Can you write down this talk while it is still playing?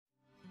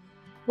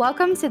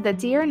Welcome to the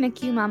Dear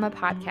NICU Mama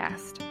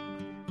podcast.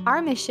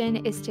 Our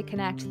mission is to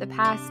connect the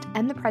past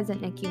and the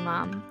present NICU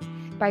mom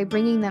by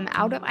bringing them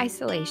out of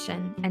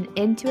isolation and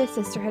into a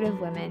sisterhood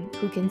of women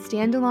who can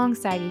stand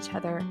alongside each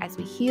other as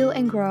we heal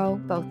and grow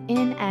both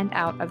in and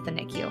out of the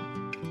NICU.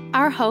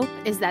 Our hope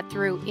is that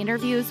through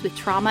interviews with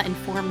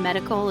trauma-informed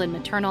medical and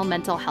maternal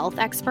mental health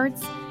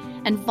experts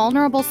and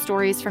vulnerable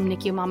stories from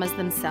NICU mamas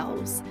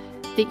themselves,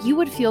 that you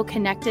would feel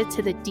connected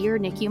to the Dear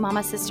NICU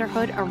Mama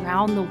sisterhood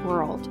around the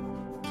world.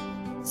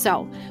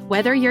 So,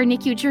 whether your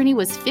NICU journey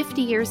was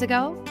 50 years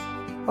ago,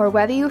 or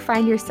whether you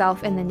find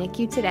yourself in the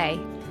NICU today,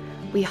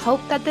 we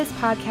hope that this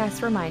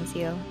podcast reminds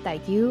you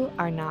that you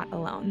are not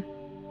alone.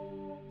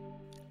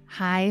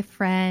 Hi,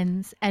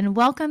 friends, and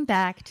welcome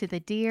back to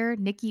the Dear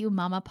NICU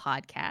Mama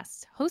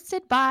podcast,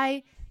 hosted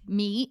by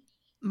me,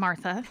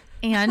 Martha,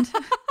 and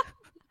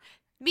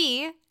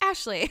me,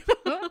 Ashley.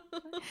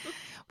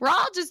 We're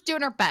all just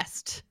doing our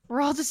best.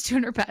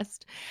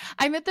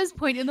 I'm at this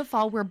point in the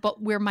fall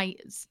where my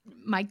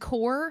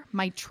core,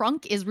 my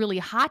trunk is really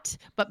hot,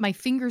 but my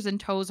fingers and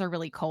toes are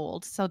really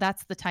cold. So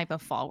that's the type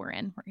of fall we're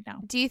in right now.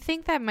 Do you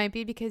think that might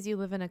be because you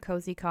live in a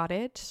cozy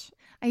cottage?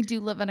 I do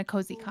live in a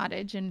cozy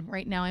cottage, and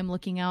right now I'm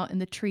looking out and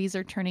the trees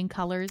are turning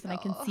colors and I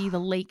can see the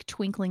lake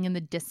twinkling in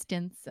the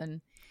distance,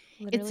 and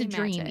Literally it's a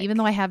dream, magic. even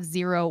though I have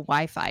zero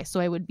Wi-Fi. So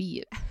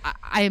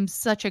I am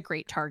such a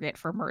great target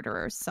for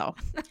murderers. So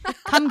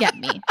come get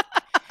me.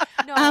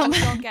 No,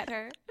 don't get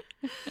her.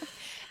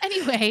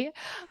 Anyway,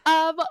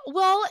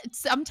 well,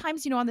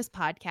 sometimes, on this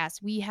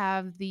podcast, we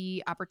have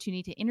the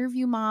opportunity to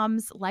interview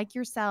moms like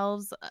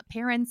yourselves,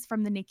 parents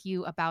from the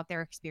NICU about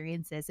their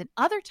experiences. And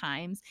other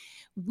times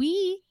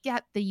we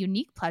get the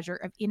unique pleasure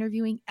of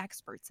interviewing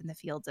experts in the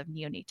fields of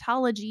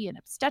neonatology and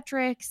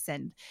obstetrics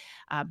and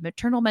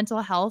maternal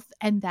mental health.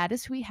 And that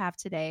is who we have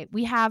today.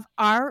 We have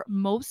our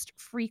most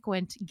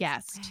frequent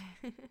guest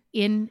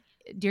in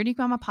Dear NICU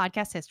Mama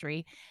podcast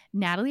history,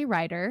 Natalie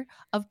Ryder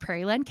of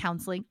Prairieland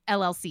Counseling,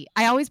 LLC.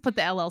 I always put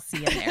the LLC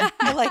in there.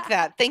 I like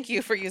that. Thank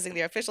you for using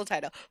the official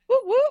title. Woo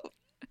woo.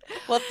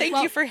 Well, thank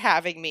you for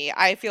having me.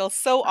 I feel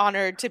so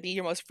honored to be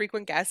your most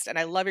frequent guest, and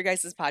I love your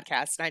guys'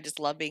 podcast, and I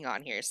just love being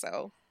on here.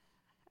 So,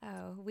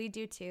 We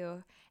do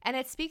too. And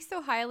it speaks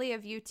so highly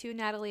of you too,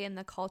 Natalie, and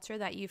the culture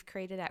that you've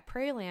created at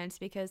Prairieland,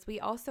 because we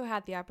also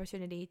had the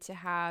opportunity to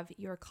have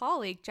your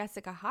colleague,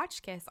 Jessica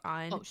Hotchkiss,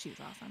 on. Oh, she was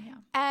awesome, yeah.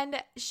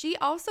 And she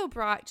also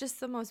brought just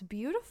the most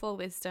beautiful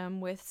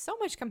wisdom with so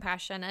much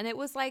compassion. And it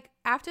was like,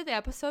 after the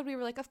episode, we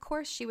were like, of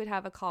course she would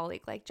have a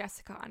colleague like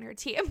Jessica on her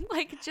team.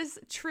 Like, just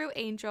true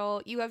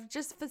angel. You have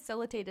just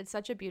facilitated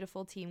such a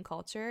beautiful team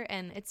culture.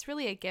 And it's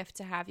really a gift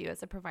to have you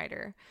as a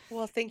provider.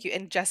 well, thank you.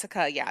 And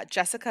Jessica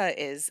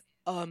is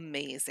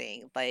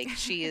amazing. Like,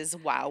 she is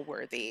wow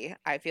worthy.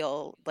 I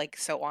feel like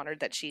so honored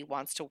that she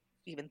wants to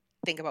even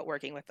think about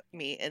working with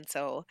me. And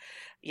so,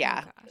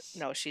 yeah, gosh.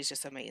 no, she's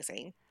just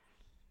amazing.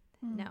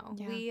 No,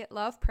 Yeah. we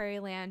love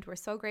Prairieland. We're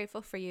so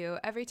grateful for you.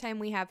 Every time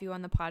we have you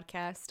on the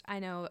podcast, I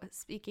know,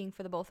 speaking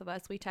for the both of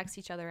us, we text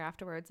each other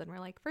afterwards and we're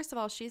like, first of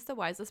all, she's the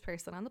wisest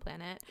person on the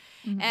planet.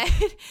 Mhm.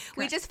 And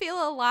we just feel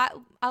a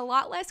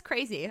lot less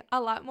crazy,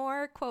 a lot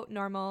more, quote,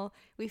 normal.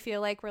 We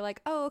feel like we're like,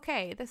 oh,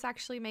 okay, this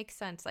actually makes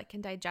sense. I can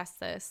digest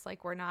this.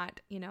 Like, we're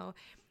not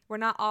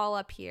all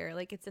up here.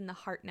 Like, it's in the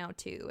heart now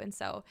too. And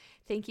so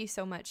thank you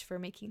so much for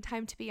making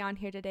time to be on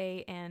here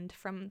today. And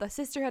from the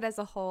sisterhood as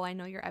a whole, I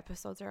know your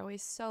episodes are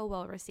always so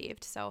well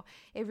received. So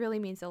it really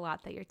means a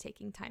lot that you're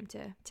taking time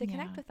to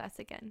connect with us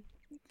again.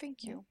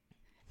 Thank you.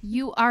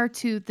 You are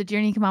to the Dear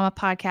NICU Mama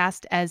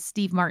podcast as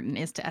Steve Martin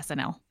is to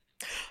SNL.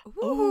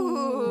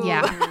 Ooh.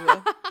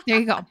 Yeah. There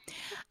you go.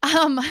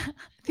 I'm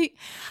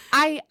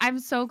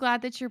so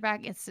glad that you're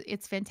back.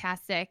 It's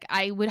fantastic.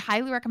 I would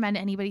highly recommend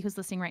anybody who's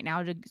listening right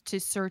now to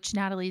search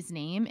Natalie's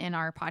name in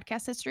our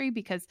podcast history,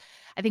 because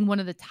I think one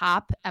of the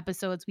top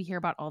episodes we hear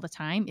about all the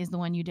time is the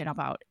one you did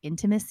about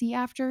intimacy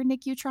after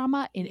NICU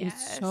trauma. It is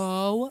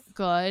so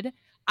good.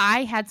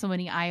 I had so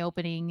many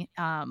eye-opening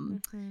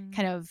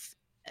kind of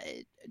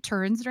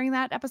turns during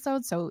that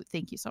episode. So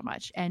thank you so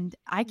much. And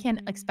I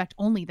can expect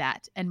only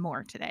that and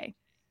more today.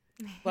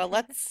 Well,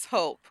 let's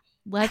hope.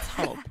 Let's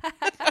hope.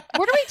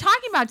 What are we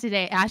talking about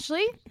today,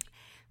 Ashley?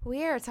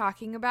 We are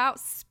talking about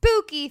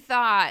spooky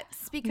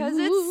thoughts because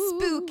it's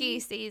spooky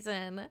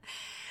season.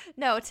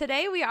 No,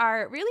 today we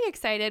are really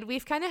excited.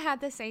 We've kind of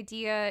had this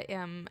idea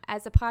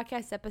as a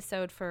podcast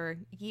episode for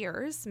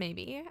years,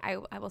 maybe, I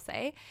will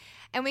say.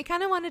 And we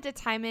kind of wanted to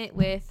time it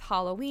with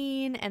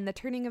Halloween and the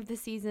turning of the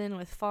season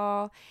with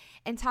fall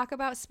and talk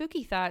about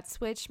spooky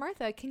thoughts, which,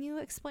 Martha, can you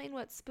explain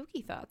what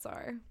spooky thoughts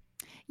are?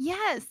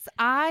 Yes,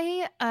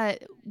 I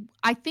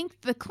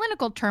think the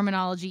clinical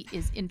terminology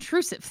is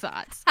intrusive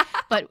thoughts,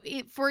 but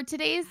for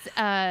today's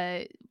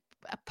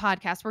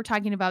podcast, we're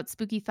talking about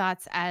spooky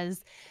thoughts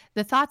as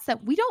the thoughts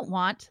that we don't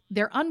want.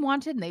 They're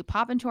unwanted and they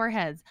pop into our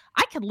heads.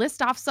 I could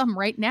list off some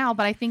right now,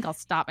 but I think I'll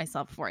stop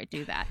myself before I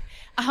do that.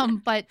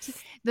 But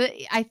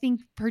I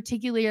think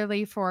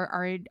particularly for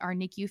our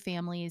NICU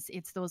families,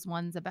 it's those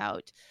ones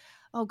about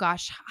oh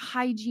gosh,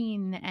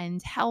 hygiene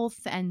and health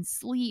and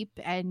sleep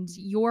and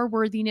your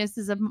worthiness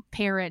as a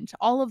parent,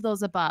 all of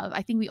those above.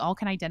 I think we all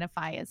can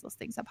identify as those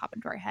things that pop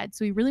into our head.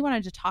 So we really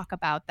wanted to talk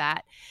about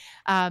that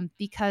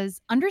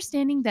because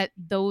understanding that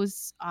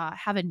those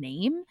have a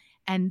name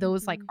and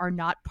those like are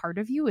not part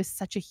of you is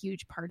such a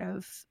huge part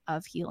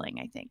of healing,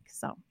 I think.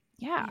 So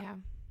Yeah,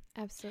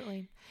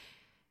 absolutely.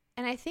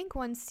 And I think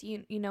once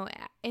you know,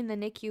 in the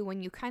NICU,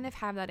 when you kind of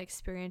have that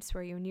experience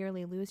where you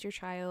nearly lose your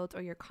child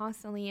or you're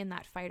constantly in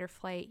that fight or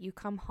flight, you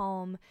come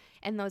home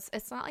and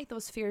it's not like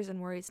those fears and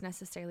worries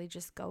necessarily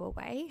just go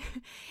away.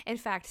 In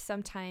fact,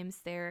 sometimes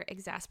they're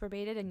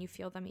exacerbated and you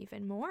feel them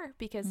even more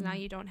because now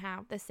you don't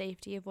have the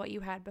safety of what you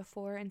had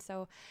before. And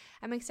so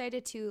I'm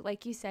excited to,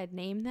 like you said,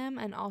 name them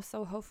and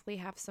also hopefully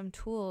have some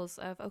tools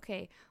of,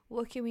 okay,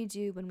 what can we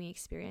do when we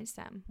experience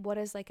them? What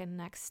is like a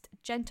next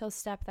gentle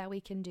step that we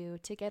can do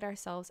to get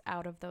ourselves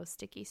out of those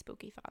sticky,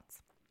 spooky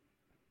thoughts?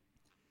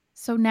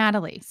 So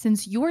Natalie,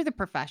 since you're the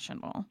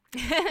professional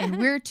and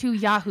we're two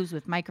yahoos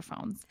with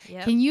microphones,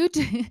 Yep. can you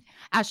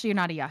Ashley, you're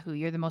not a yahoo.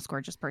 You're the most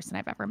gorgeous person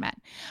I've ever met.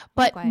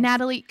 But Likewise.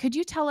 Natalie, could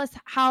you tell us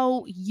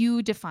how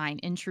you define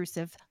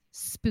intrusive,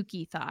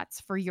 spooky thoughts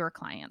for your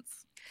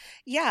clients?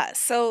 Yeah.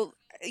 So,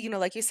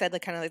 like you said,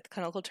 like kind of like the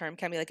clinical term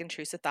can be like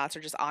intrusive thoughts or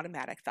just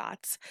automatic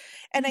thoughts.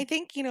 And I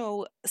think,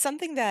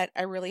 something that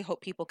I really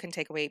hope people can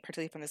take away,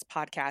 particularly from this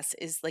podcast,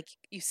 is like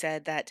you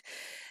said that,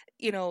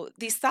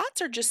 these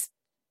thoughts are just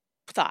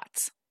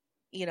thoughts.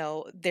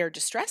 They're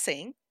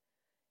distressing.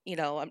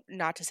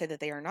 Not to say that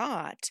they are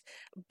not,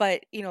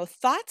 but,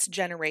 thoughts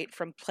generate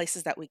from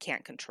places that we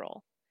can't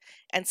control.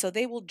 And so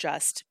they will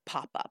just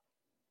pop up.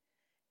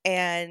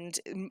 And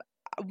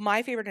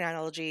my favorite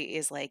analogy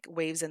is like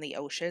waves in the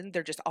ocean.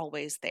 They're just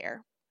always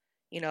there.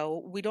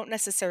 We don't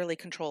necessarily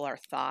control our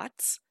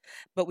thoughts,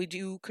 but we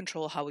do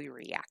control how we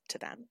react to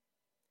them.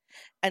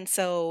 And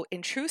so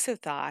intrusive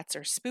thoughts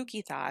or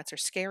spooky thoughts or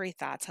scary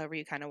thoughts, however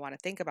you kind of want to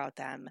think about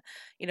them,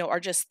 are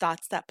just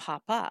thoughts that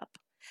pop up.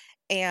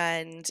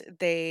 And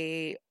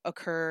they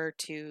occur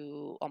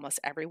to almost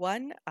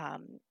everyone.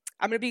 I'm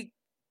going to be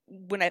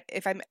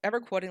if I'm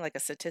ever quoting like a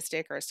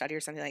statistic or a study or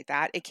something like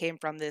that, it came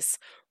from this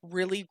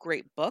really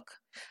great book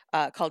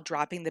called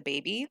Dropping the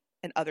Baby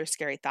and Other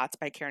Scary Thoughts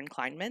by Karen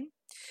Kleinman.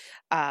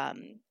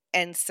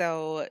 And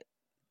so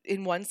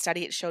in one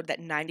study, it showed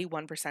that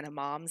 91% of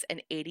moms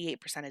and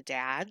 88% of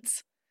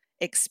dads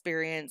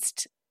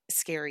experienced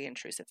scary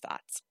intrusive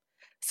thoughts.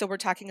 So we're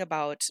talking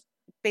about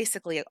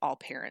basically all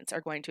parents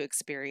are going to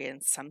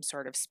experience some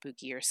sort of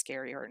spooky or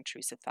scary or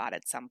intrusive thought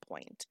at some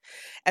point.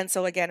 And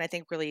so again, I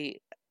think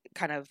really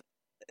kind of,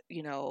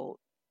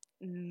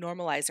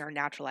 normalizing or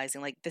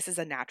naturalizing, like this is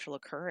a natural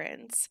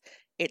occurrence.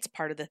 It's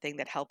part of the thing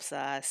that helps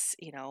us,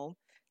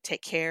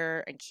 take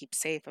care and keep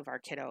safe of our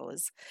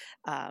kiddos.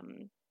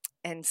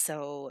 And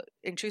so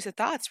intrusive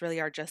thoughts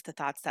really are just the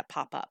thoughts that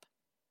pop up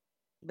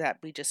that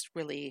we just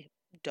really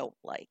don't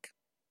like.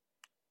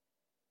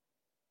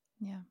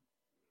 Yeah.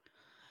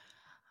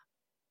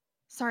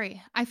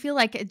 Sorry, I feel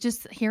like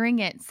just hearing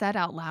it said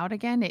out loud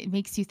again, it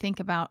makes you think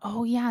about,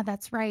 oh yeah,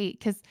 that's right.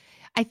 Because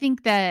I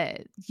think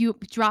that you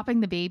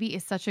dropping the baby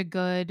is such a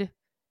good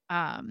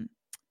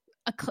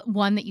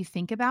one that you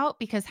think about,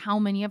 because how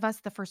many of us,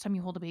 the first time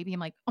you hold a baby, I'm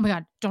like, oh my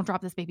God, don't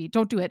drop this baby.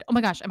 Don't do it. Oh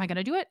my gosh, am I going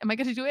to do it? Am I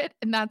going to do it?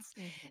 And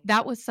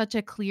that was such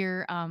a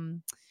clear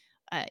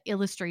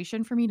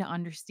illustration for me to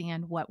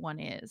understand what one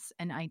is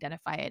and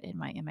identify it in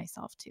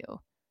myself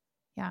too.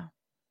 Yeah.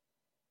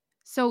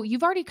 So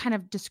you've already kind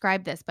of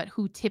described this, but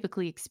who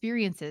typically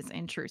experiences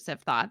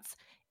intrusive thoughts?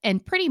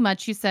 And pretty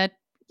much you said,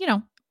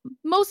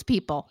 most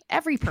people,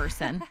 every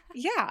person.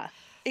 Yeah,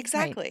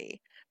 exactly.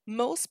 Right.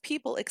 Most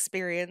people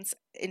experience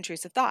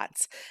intrusive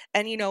thoughts.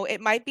 And, it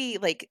might be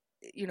like,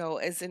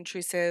 as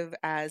intrusive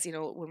as,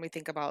 when we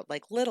think about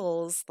like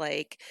littles,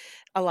 like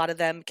a lot of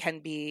them can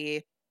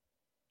be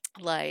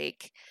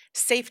like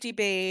safety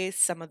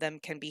based, some of them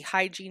can be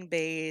hygiene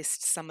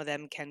based, some of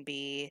them can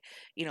be,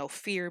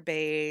 fear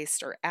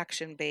based or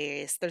action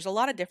based. There's a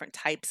lot of different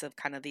types of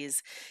kind of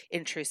these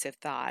intrusive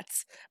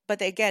thoughts, but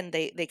they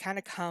kind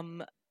of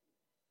come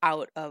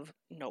out of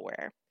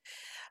nowhere.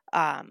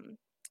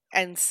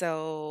 And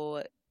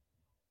so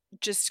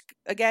just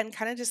again,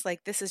 kind of just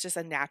like this is just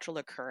a natural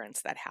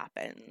occurrence that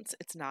happens.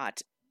 It's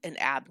not an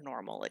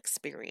abnormal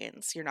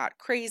experience. You're not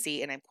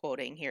crazy, and I'm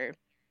quoting here,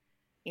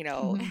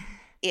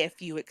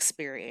 if you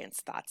experience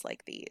thoughts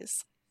like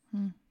these.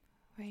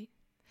 Right.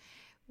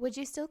 Would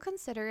you still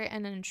consider it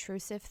an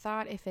intrusive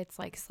thought if it's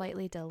like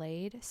slightly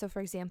delayed? So for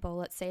example,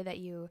 let's say that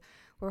you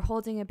were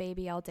holding a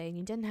baby all day and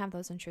you didn't have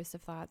those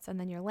intrusive thoughts, and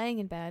then you're laying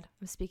in bed.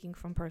 I'm speaking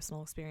from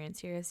personal experience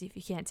here, as if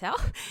you can't tell,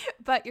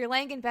 but you're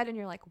laying in bed and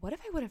you're like, what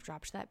if I would have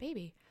dropped that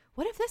baby?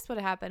 What if this would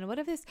have happened? What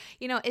if this,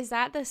 is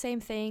that the same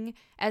thing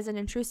as an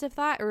intrusive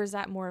thought, or is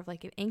that more of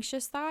like an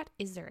anxious thought?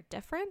 Is there a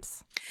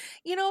difference?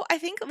 I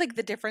think like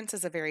the difference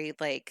is a very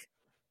like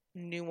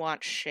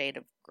nuanced shade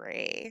of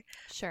gray.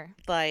 Sure.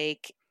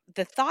 Like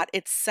the thought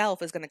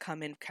itself is going to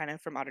come in kind of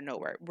from out of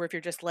nowhere, where if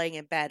you're just laying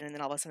in bed and then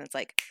all of a sudden it's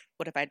like,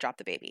 what if I dropped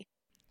the baby?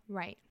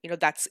 Right.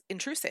 That's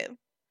intrusive.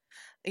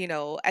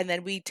 And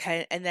then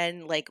and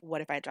then like,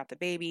 what if I dropped the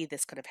baby?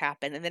 This could have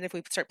happened. And then if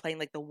we start playing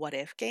like the what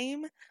if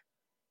game,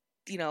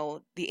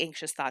 the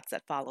anxious thoughts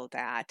that follow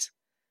that,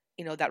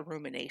 that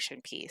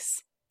rumination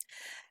piece.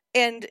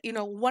 And,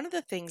 one of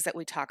the things that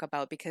we talk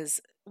about, because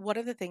one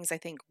of the things I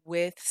think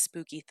with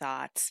spooky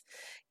thoughts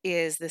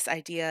is this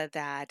idea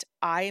that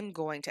I am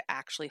going to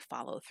actually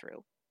follow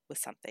through with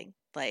something.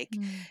 Like,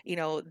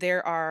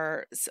 there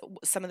are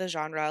some of the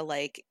genre,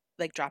 like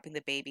dropping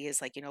the baby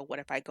is like, what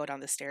if I go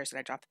down the stairs and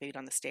I drop the baby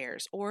down the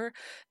stairs? Or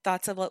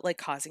thoughts of like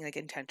causing like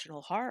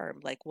intentional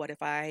harm. Like, what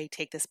if I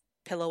take this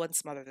pillow and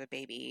smother the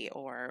baby?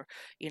 Or,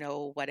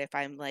 what if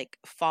I'm like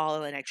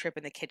fall and I trip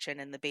in the kitchen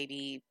and the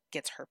baby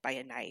gets hurt by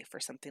a knife or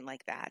something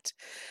like that?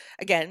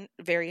 Again,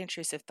 very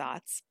intrusive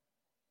thoughts.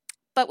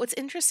 But what's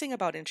interesting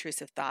about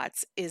intrusive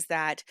thoughts is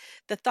that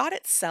the thought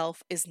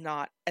itself is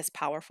not as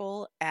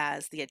powerful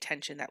as the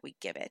attention that we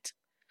give it.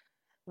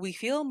 We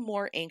feel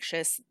more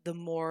anxious the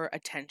more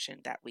attention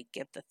that we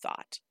give the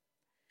thought.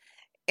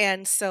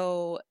 And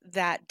so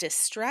that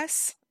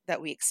distress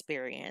that we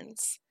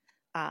experience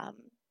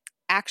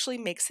actually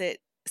makes it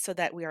so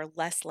that we are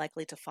less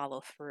likely to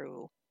follow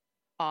through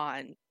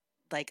on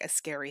like a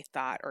scary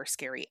thought or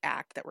scary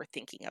act that we're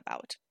thinking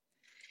about.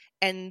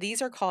 And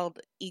these are called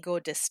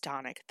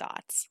ego-dystonic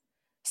thoughts.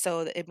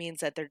 So it means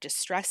that they're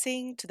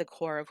distressing to the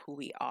core of who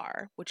we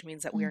are, which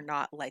means that we are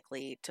not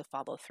likely to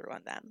follow through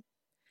on them.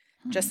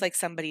 Just like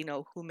somebody,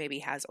 who maybe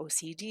has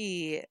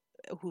OCD,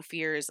 who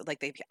fears like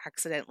they've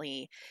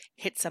accidentally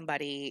hit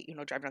somebody,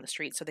 driving down the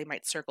street. So they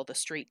might circle the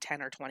street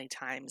 10 or 20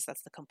 times.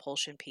 That's the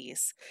compulsion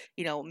piece,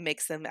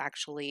 makes them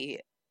actually,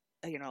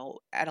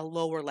 at a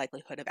lower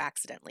likelihood of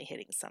accidentally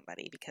hitting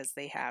somebody because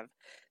they have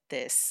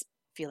this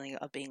feeling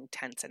of being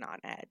tense and on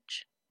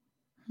edge.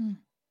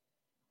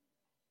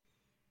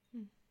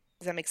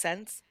 Does that make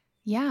sense?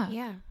 Yeah.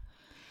 Yeah.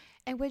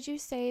 And would you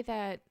say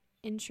that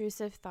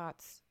intrusive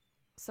thoughts,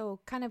 so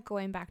kind of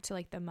going back to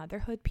like the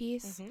motherhood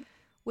piece,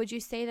 would you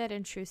say that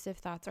intrusive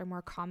thoughts are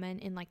more common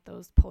in like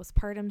those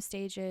postpartum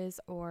stages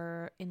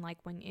or in like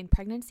when in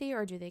pregnancy,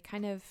 or do they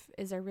kind of,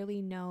 is there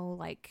really no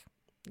like,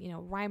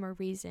 rhyme or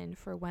reason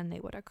for when they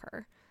would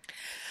occur?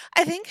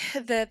 I think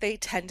that they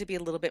tend to be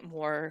a little bit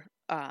more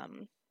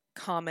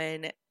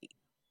common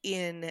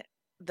in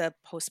the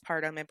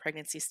postpartum and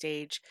pregnancy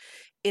stage,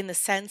 in the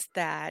sense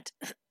that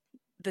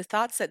the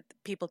thoughts that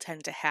people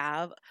tend to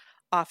have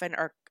often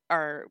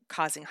are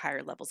causing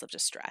higher levels of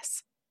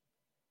distress.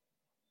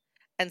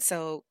 And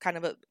so kind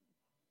of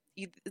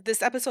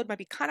this episode might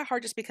be kind of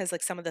hard just because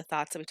like some of the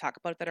thoughts that we talk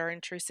about that are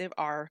intrusive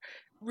are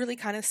really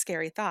kind of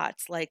scary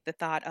thoughts, like the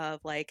thought of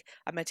like,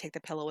 I'm going to take the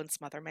pillow and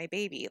smother my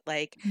baby.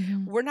 Like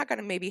we're not going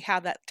to maybe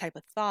have that type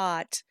of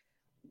thought,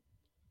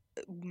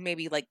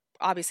 maybe like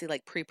obviously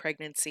like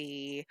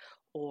pre-pregnancy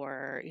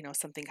or,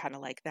 something kind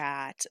of like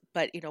that.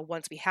 But,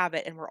 once we have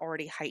it and we're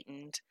already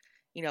heightened,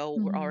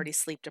 we're already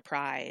sleep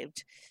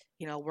deprived,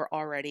 we're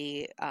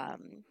already,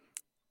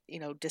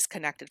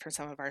 disconnected from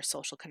some of our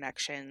social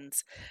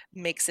connections,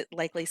 makes it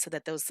likely so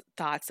that those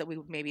thoughts that we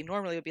maybe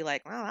normally would be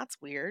like, well,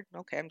 that's weird.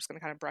 Okay, I'm just going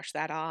to kind of brush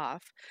that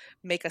off,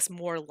 make us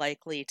more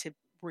likely to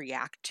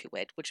react to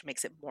it, which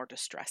makes it more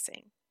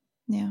distressing.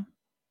 Yeah.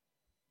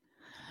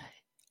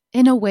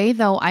 In a way,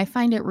 though, I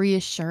find it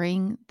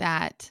reassuring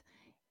that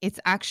it's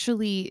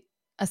actually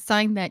a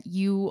sign that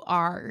you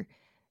are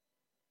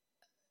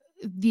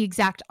the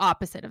exact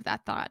opposite of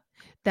that thought.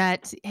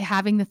 That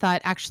having the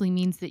thought actually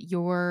means that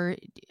your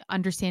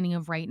understanding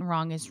of right and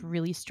wrong is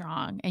really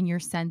strong, and your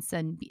sense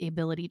and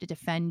ability to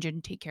defend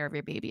and take care of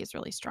your baby is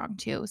really strong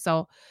too.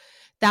 So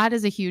that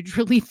is a huge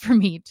relief for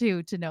me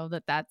too, to know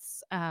that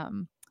that's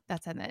in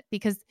it,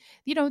 because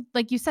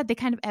like you said, they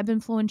kind of ebb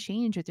and flow and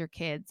change with your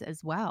kids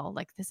as well.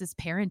 Like this is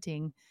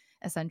parenting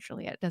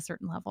essentially at a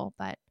certain level,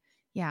 but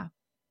yeah.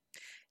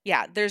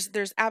 Yeah, there's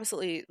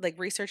absolutely, like,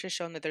 research has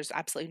shown that there's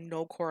absolutely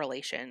no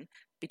correlation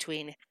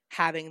between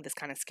having this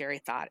kind of scary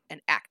thought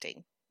and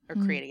acting or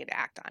creating an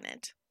act on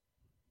it.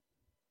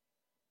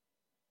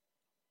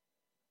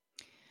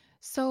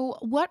 So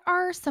what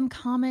are some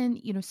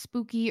common,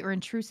 spooky or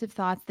intrusive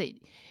thoughts that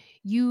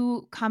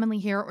you commonly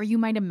hear, or you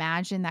might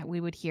imagine that we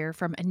would hear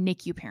from a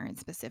NICU parent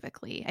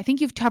specifically? I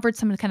think you've covered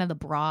some of the kind of the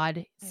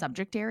broad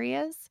subject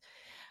areas,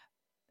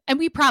 and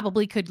we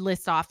probably could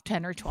list off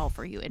 10 or 12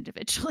 for you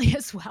individually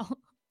as well.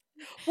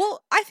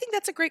 Well, I think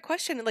that's a great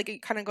question.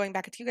 Like, kind of going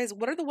back to you guys,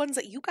 what are the ones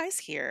that you guys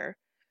hear?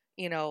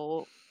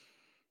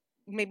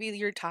 Maybe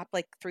your top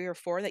like 3 or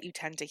 4 that you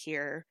tend to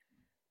hear,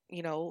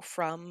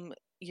 from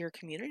your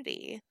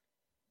community.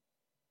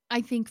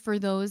 I think for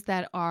those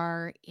that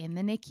are in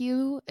the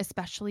NICU,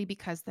 especially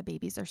because the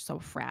babies are so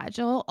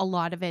fragile, a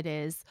lot of it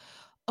is,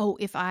 oh,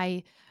 if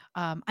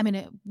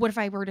what if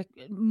I were to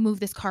move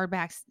this card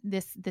back,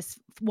 this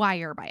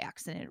wire by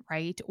accident,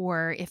 right?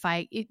 Or if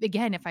I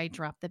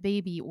drop the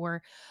baby,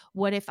 or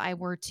what if I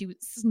were to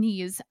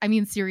sneeze? I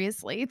mean,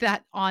 seriously,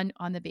 that on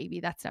the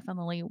baby, that's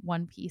definitely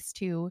one piece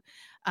too.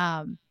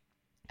 What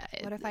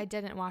if I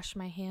didn't wash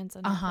my hands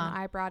enough and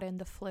I brought in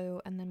the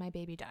flu and then my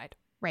baby died?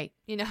 Right.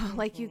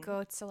 Like you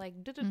go to like,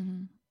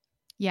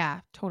 yeah,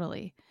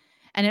 totally.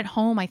 And at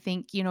home, I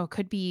think,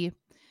 could be,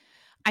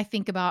 I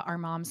think about our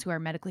moms who are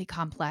medically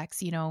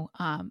complex,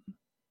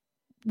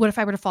 what if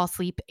I were to fall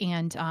asleep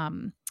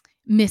and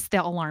miss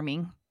the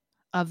alarming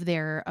of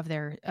their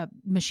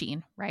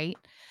machine, right?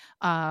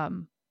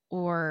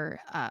 Or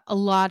a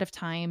lot of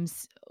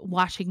times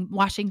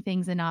washing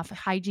things enough.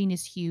 Hygiene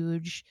is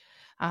huge,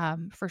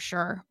 for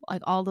sure.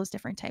 Like all those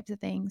different types of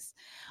things.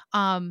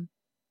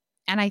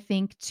 And I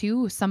think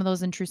too, some of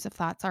those intrusive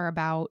thoughts are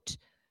about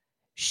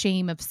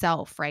shame of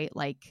self, right?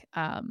 Like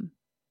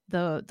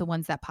the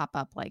ones that pop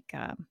up, like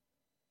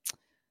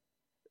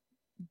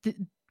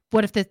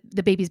what if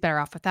the baby's better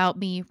off without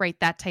me, right?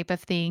 That type of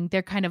thing.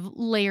 They're kind of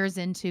layers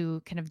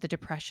into kind of the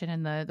depression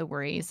and the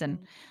worries. And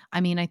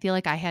I mean, I feel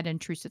like I had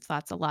intrusive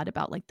thoughts a lot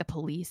about like the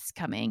police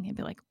coming and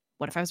be like,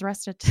 what if I was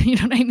arrested? You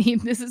know what I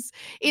mean?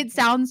 It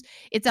sounds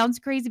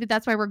crazy, but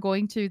that's why we're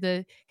going to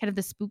the kind of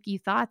the spooky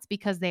thoughts,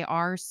 because they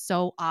are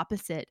so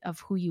opposite of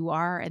who you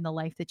are and the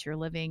life that you're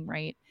living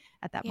right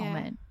at that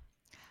moment.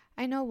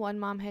 I know one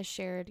mom has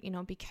shared,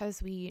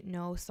 because we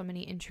know so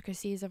many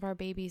intricacies of our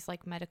baby's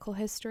like medical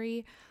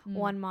history.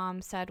 One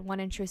mom said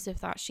one intrusive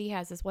thought she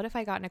has is, what if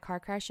I got in a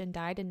car crash and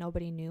died and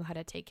nobody knew how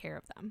to take care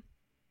of them?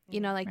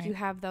 Right. You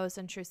have those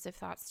intrusive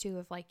thoughts too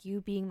of like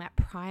you being that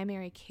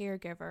primary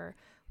caregiver.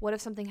 What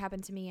if something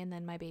happened to me and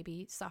then my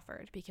baby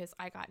suffered because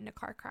I got in a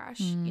car crash,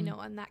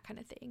 and that kind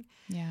of thing.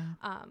 Yeah.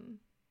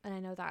 And I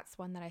know that's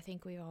one that I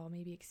think we all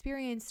maybe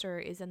experienced or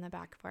is in the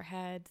back of our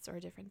heads or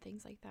different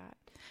things like that.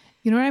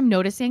 You know what I'm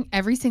noticing?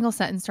 Every single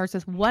sentence starts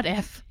with "what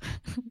if."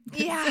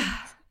 Yeah.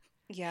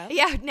 Yeah.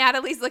 Yeah.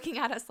 Natalie's looking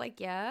at us like,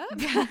 yeah.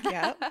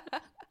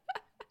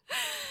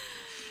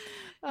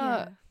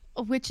 Yeah.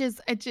 Which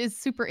is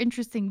super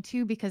interesting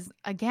too, because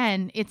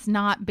again, it's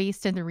not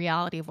based in the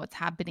reality of what's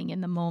happening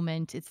in the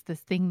moment. It's this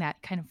thing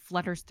that kind of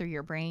flutters through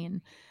your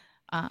brain.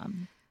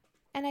 And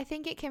I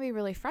think it can be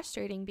really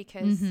frustrating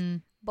because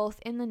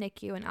both in the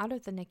NICU and out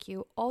of the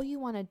NICU, all you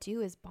want to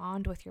do is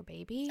bond with your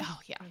baby. Oh,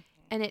 yeah.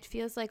 And it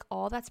feels like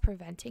all that's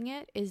preventing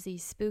it is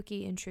these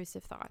spooky,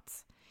 intrusive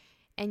thoughts.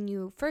 And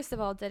you, first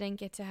of all, didn't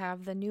get to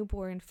have the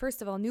newborn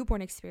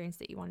experience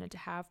that you wanted to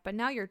have. But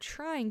now you're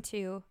trying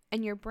to,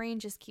 and your brain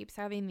just keeps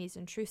having these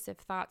intrusive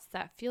thoughts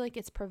that feel like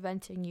it's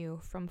preventing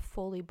you from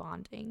fully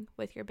bonding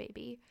with your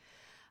baby.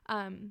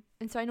 And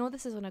so I know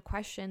this isn't a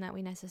question that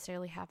we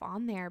necessarily have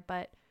on there,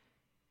 but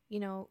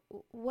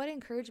what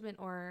encouragement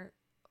or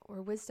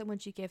wisdom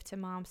would you give to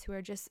moms who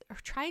are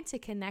trying to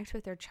connect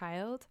with their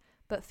child,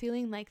 but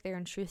feeling like their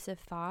intrusive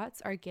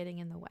thoughts are getting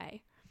in the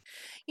way?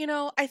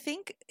 I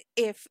think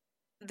if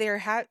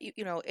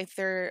if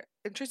their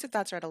intrusive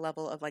thoughts are at a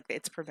level of like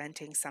it's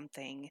preventing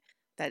something,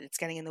 that it's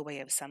getting in the way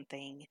of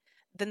something,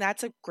 then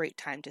that's a great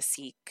time to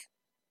seek,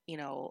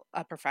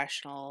 a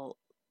professional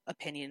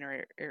opinion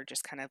or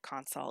just kind of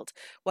consult,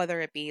 whether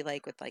it be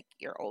like with like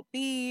your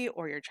OB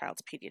or your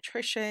child's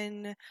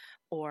pediatrician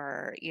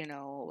or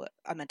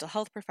a mental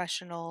health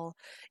professional.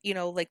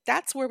 Like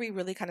that's where we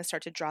really kind of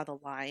start to draw the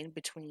line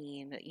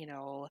between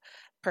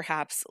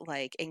perhaps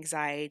like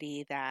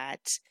anxiety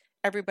that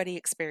everybody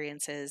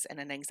experiences and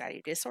an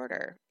anxiety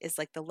disorder is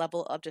like the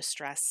level of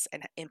distress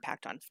and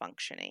impact on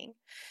functioning.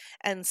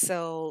 And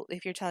so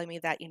if you're telling me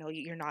that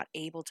you're not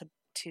able to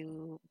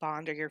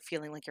bond, or you're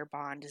feeling like your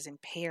bond is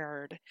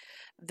impaired,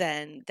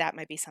 then that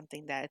might be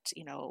something that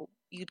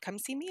you'd come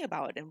see me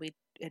about, and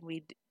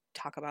we'd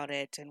talk about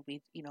it, and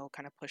we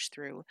kind of push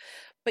through.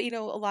 But a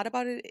lot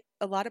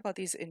about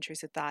these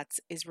intrusive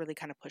thoughts is really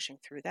kind of pushing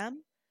through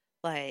them,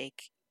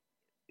 like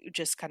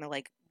just kind of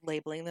like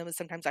labeling them.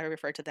 Sometimes I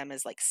refer to them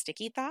as like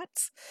sticky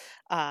thoughts,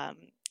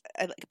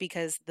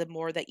 because the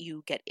more that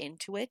you get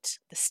into it,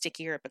 the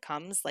stickier it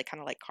becomes, like kind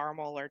of like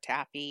caramel or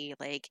taffy.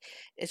 Like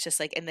it's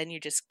just like, and then you're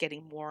just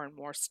getting more and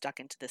more stuck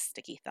into this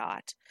sticky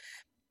thought.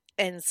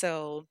 And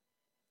so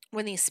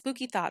when these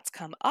spooky thoughts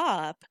come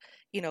up,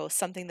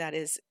 something that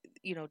is,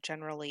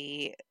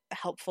 generally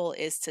helpful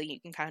is to, you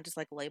can kind of just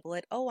like label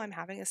it. Oh, I'm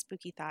having a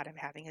spooky thought. I'm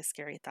having a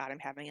scary thought. I'm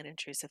having an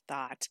intrusive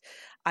thought.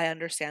 I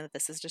understand that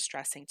this is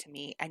distressing to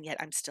me, and yet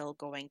I'm still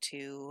going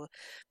to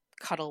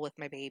cuddle with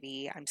my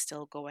baby. I'm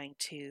still going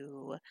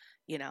to,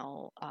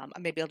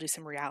 maybe I'll do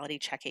some reality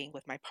checking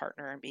with my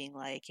partner and being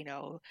like,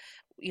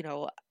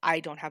 I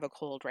don't have a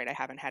cold, right? I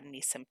haven't had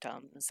any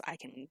symptoms.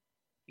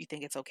 You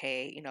think it's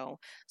okay,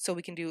 so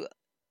we can do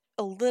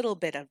a little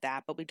bit of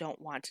that, but we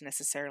don't want to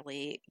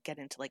necessarily get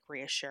into like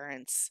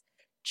reassurance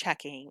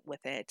checking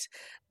with it,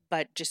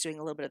 but just doing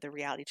a little bit of the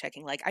reality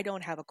checking. Like, I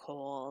don't have a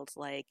cold,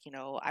 like,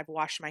 I've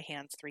washed my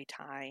hands 3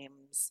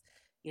 times,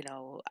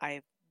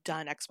 I've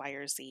done X, Y,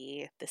 or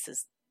Z. This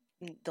is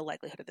the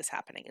likelihood of this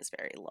happening is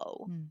very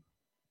low.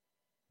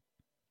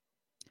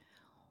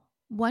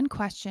 One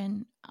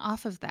question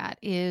off of that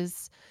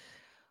is,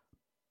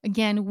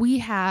 again, we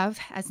have,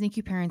 as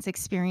NICU parents,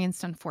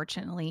 experienced,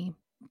 unfortunately,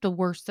 the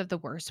worst of the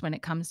worst when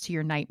it comes to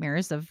your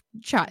nightmares of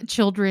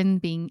children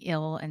being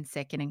ill and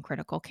sick and in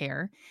critical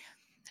care.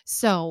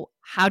 So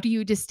how do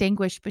you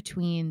distinguish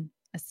between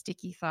a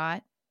sticky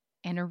thought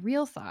and a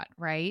real thought,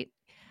 right?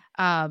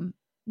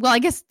 well, I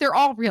guess they're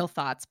all real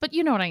thoughts, but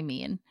you know what I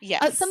mean.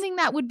 Yes. Something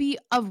that would be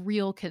of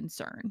real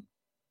concern.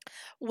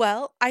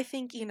 Well, I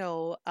think,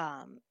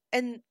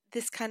 and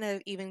this kind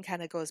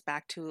of goes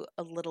back to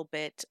a little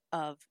bit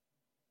of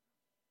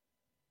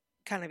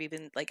kind of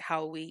even like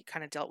how we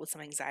kind of dealt with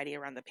some anxiety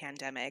around the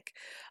pandemic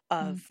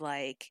Mm. of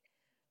like,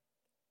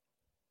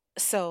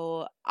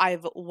 so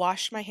I've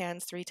washed my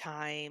hands 3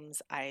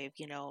 times. I've,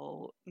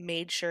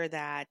 made sure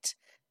that,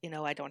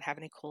 I don't have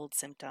any cold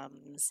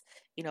symptoms.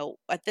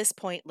 At this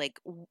point, like,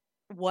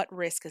 what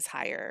risk is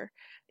higher?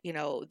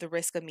 The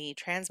risk of me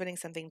transmitting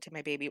something to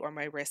my baby or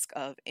my risk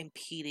of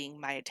impeding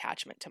my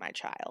attachment to my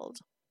child,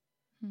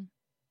 Hmm.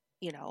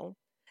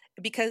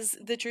 Because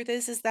the truth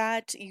is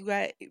that you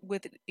got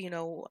with,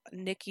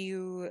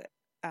 NICU,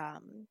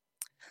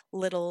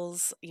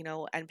 littles,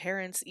 and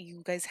parents,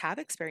 you guys have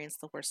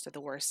experienced the worst of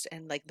the worst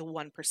and like the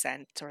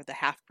 1% or the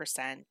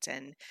 0.5%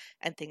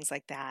 and things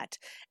like that.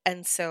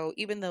 And so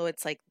even though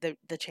it's like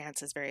the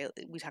chance is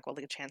we talk about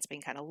like a chance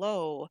being kind of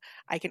low,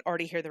 I can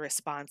already hear the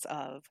response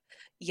of,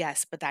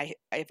 yes, but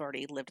I've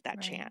already lived that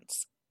Right.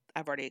 chance.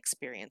 I've already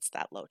experienced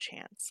that low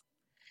chance.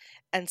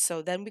 And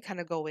so then we kind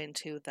of go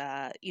into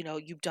the,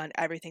 you've done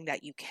everything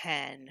that you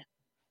can.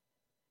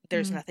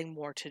 There's Mm. nothing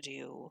more to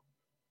do.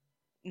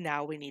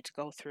 Now we need to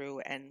go through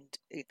and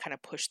kind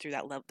of push through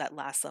that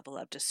last level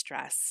of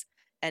distress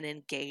and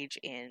engage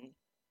in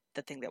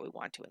the thing that we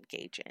want to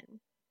engage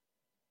in.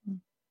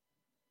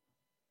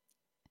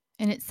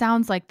 And it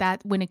sounds like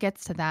that when it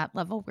gets to that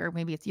level where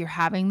maybe you're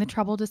having the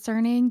trouble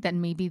discerning, then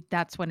maybe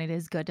that's when it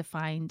is good to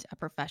find a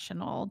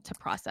professional to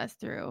process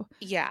through.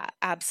 Yeah,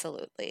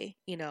 absolutely.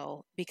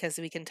 Because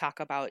we can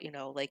talk about,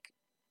 like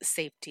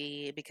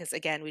safety, because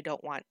again, we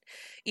don't want,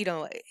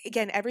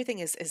 again, everything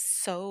is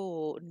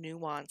so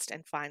nuanced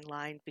and fine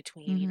lined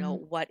between,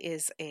 Mm-hmm. what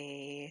is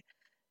a,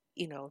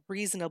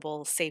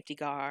 reasonable safety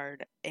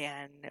guard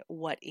and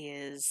what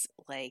is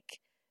like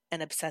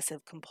an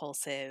obsessive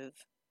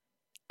compulsive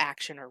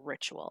action or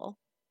ritual,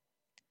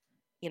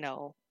 and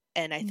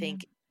I Yeah.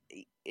 think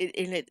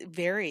it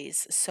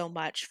varies so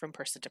much from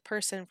person to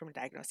person, from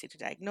diagnosis to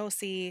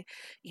diagnosis,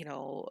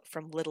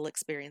 from little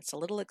experience to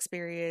little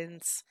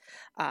experience.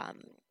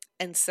 Um,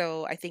 and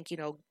so I think,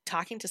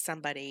 talking to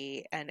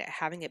somebody and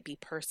having it be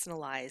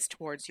personalized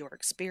towards your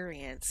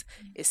experience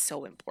is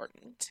so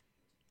important.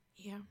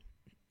 Yeah,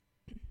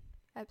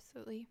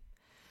 absolutely.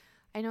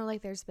 I know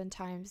like there's been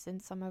times in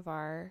some of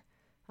our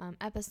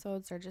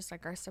episodes or just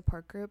like our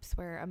support groups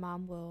where a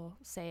mom will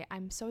say,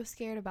 I'm so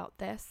scared about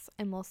this.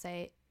 And we'll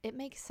say, it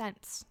makes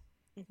sense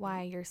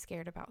why you're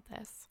scared about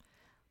this.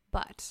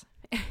 But,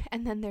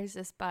 and then there's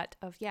this but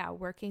of, yeah,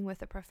 working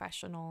with a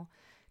professional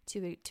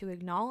to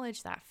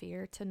acknowledge that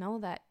fear, to know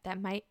that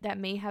that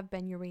may have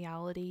been your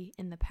reality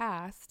in the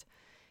past,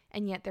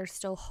 and yet there's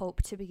still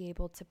hope to be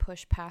able to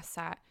push past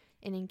that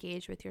and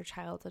engage with your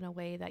child in a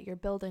way that you're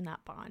building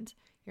that bond,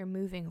 you're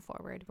moving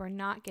forward, we're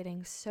not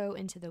getting so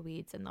into the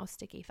weeds and those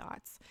sticky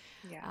thoughts.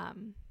 Yeah.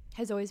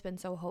 Has always been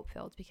so hope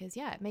filled, because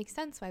yeah, it makes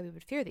sense why we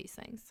would fear these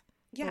things.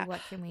 Yeah. But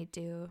what can we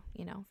do,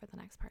 for the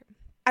next part?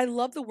 I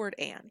love the word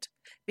and,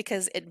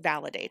 because it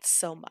validates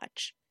so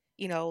much.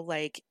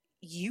 Like,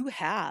 you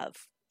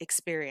have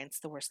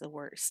experienced the worst of the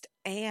worst,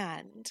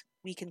 and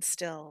we can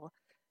still,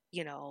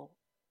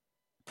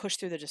 push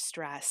through the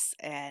distress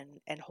and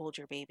hold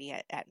your baby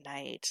at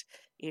night,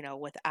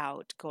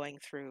 without going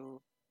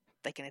through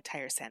like an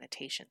entire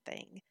sanitation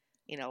thing,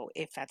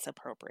 if that's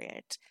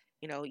appropriate.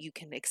 You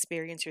can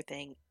experience your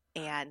thing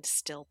and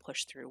still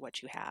push through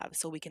what you have.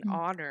 So we can Mm.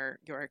 honor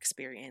your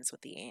experience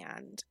with the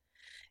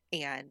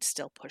and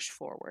still push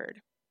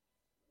forward.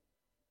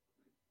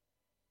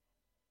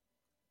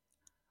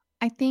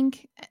 I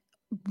think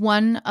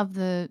one of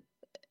the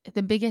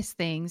biggest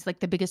things, like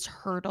the biggest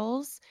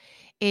hurdles,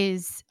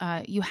 is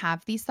you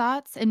have these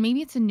thoughts, and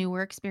maybe it's a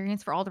newer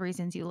experience for all the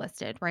reasons you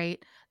listed,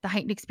 right? The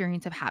heightened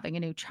experience of having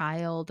a new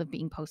child, of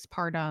being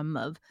postpartum,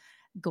 of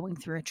going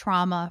through a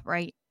trauma,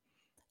 right?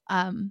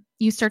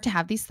 You start to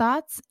have these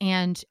thoughts,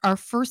 and our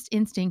first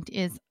instinct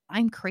is,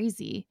 I'm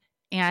crazy.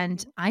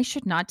 And I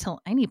should not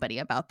tell anybody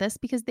about this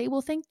because they will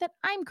think that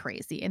I'm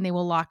crazy and they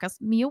will lock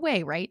me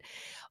away, right?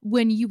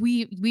 When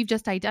we've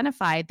just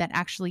identified that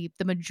actually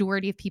the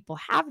majority of people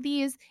have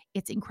these,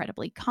 it's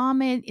incredibly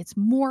common. It's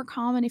more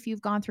common if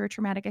you've gone through a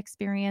traumatic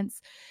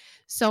experience.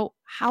 So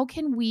how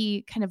can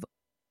we kind of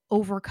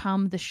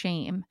overcome the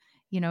shame,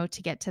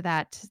 to get to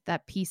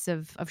that piece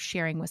of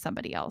sharing with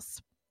somebody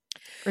else?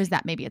 Or is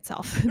that maybe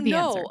itself the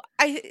answer?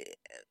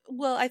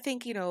 No, I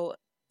think,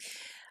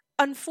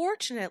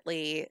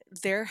 unfortunately,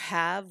 there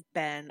have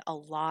been a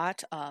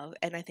lot of,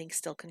 and I think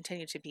still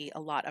continue to be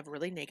a lot of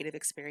really negative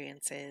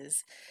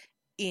experiences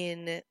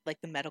in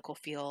like the medical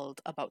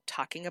field about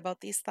talking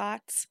about these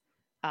thoughts.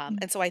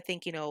 And so I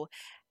think,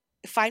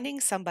 finding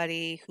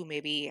somebody who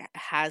maybe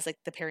has like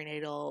the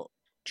perinatal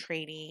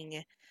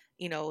training,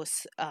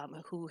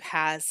 who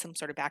has some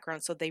sort of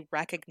background, so they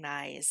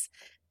recognize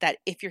that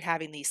if you're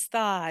having these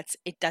thoughts,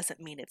 it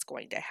doesn't mean it's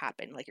going to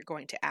happen, like you're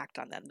going to act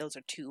on them. Those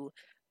are two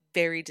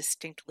very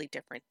distinctly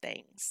different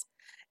things.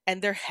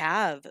 And there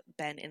have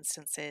been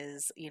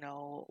instances,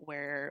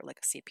 where like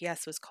a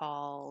CPS was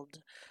called,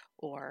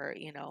 or,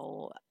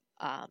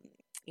 um,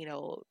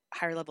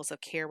 higher levels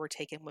of care were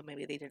taken when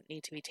maybe they didn't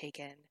need to be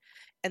taken.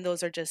 And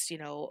those are just,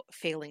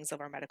 failings of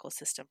our medical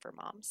system for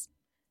moms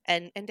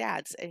and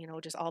dads, and,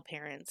 just all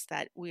parents,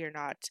 that we are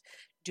not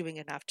doing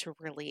enough to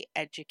really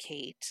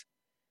educate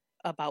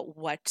about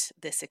what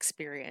this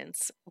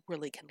experience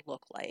really can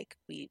look like.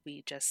 We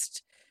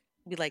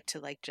like to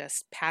like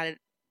just pat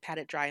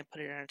it dry and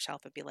put it on a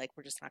shelf and be like,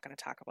 we're just not going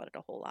to talk about it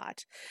a whole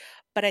lot.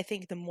 But I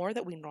think the more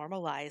that we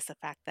normalize the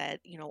fact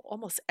that,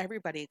 almost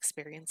everybody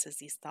experiences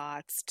these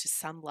thoughts to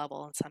some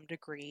level and some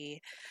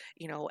degree,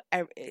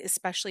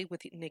 especially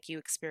with NICU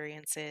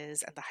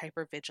experiences and the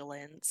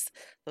hypervigilance,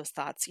 those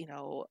thoughts,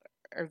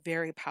 are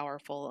very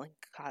powerful and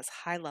cause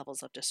high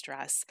levels of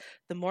distress.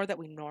 The more that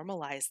we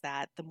normalize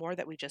that, the more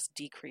that we just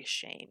decrease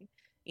shame.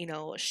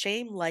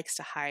 Shame likes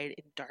to hide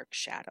in dark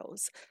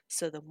shadows.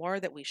 So the more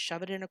that we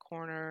shove it in a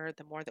corner,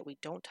 the more that we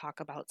don't talk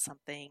about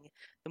something,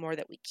 the more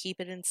that we keep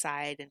it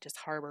inside and just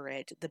harbor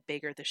it, the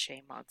bigger the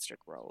shame monster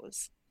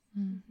grows.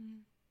 Mm-hmm.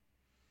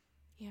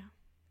 Yeah.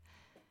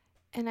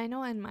 And I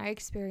know in my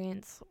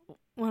experience,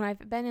 when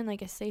I've been in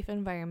like a safe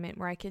environment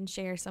where I can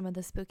share some of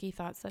the spooky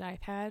thoughts that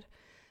I've had,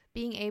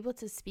 being able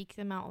to speak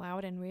them out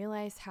loud and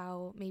realize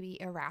how maybe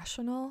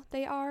irrational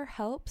they are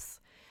helps.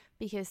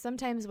 Because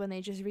sometimes when they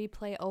just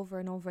replay over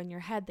and over in your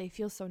head, they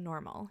feel so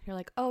normal. You're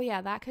like, oh yeah,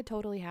 that could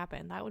totally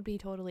happen. That would be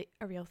totally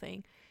a real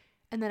thing.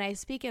 And then I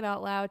speak it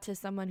out loud to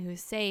someone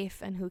who's safe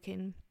and who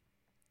can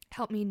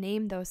help me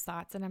name those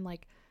thoughts. And I'm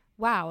like,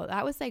 wow,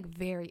 that was like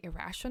very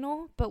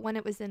irrational. But when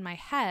it was in my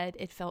head,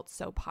 it felt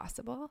so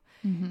possible.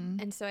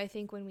 Mm-hmm. And so I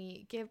think when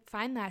we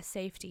find that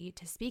safety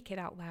to speak it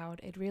out loud,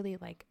 it really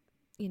like,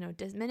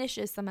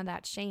 diminishes some of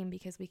that shame,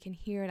 because we can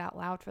hear it out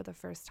loud for the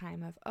first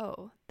time of,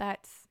 oh,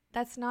 that's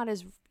not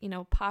as,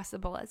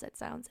 possible as it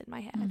sounds in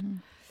my head. Mm-hmm.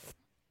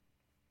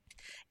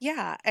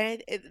 Yeah.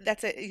 And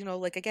that's it,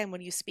 like, again,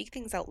 when you speak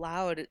things out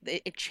loud,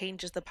 it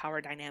changes the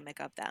power dynamic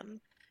of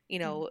them.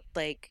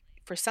 Like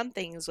for some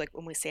things, like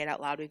when we say it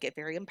out loud, we get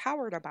very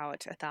empowered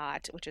about a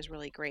thought, which is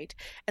really great.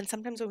 And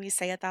sometimes when we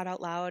say it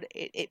out loud,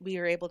 we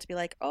are able to be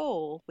like,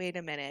 oh, wait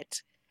a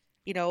minute.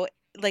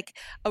 Like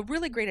a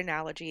really great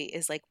analogy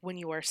is like when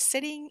you're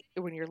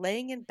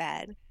laying in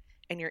bed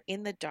and you're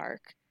in the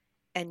dark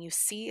and you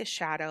see a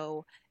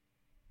shadow,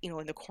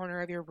 in the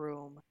corner of your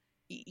room,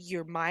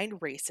 your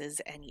mind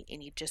races and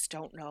you just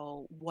don't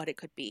know what it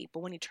could be. But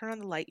when you turn on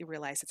the light, you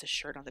realize it's a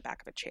shirt on the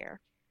back of a chair.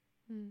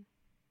 Mm.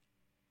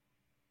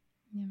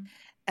 Yeah.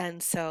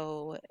 And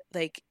so,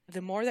 like,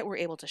 the more that we're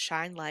able to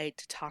shine light,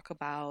 to talk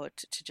about,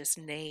 to just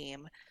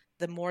name,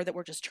 the more that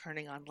we're just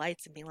turning on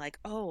lights and being like,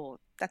 oh,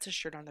 that's a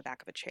shirt on the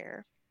back of a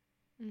chair.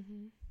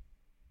 Mm-hmm.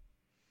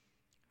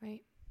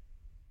 Right.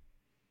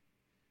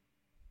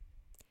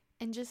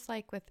 And just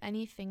like with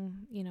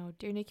anything,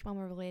 Dear NICU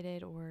Mama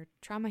related or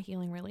trauma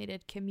healing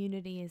related,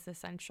 community is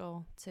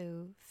essential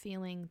to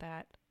feeling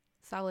that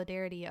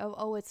solidarity of,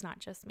 oh, it's not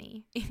just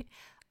me.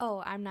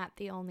 Oh, I'm not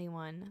the only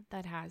one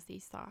that has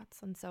these thoughts.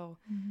 And so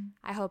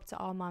I hope to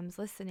all moms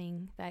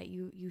listening that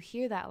you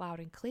hear that loud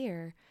and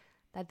clear,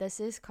 that this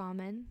is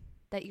common,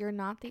 that you're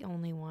not the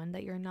only one,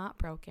 that you're not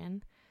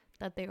broken,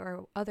 that there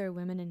are other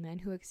women and men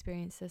who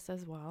experience this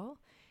as well,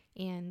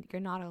 and you're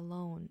not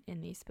alone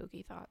in these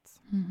spooky thoughts.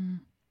 Mm-hmm.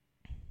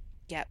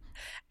 Yep,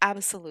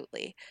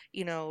 absolutely.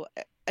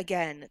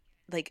 Again,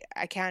 like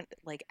I can't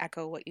like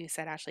echo what you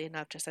said, Ashley,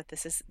 enough. Just that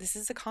this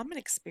is a common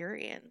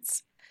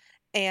experience,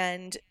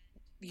 and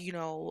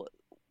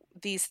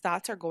these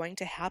thoughts are going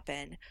to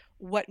happen.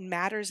 What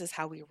matters is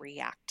how we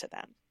react to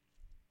them.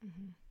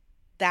 Mm-hmm.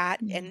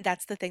 And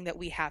that's the thing that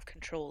we have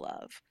control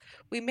of.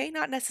 We may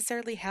not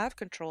necessarily have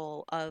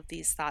control of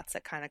these thoughts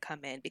that kind of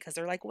come in because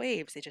they're like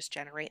waves, they just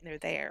generate and they're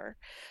there.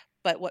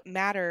 But what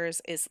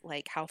matters is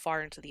like how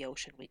far into the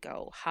ocean we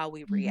go, how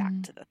we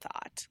react to the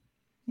thought.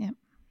 Yeah.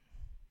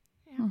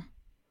 Yeah.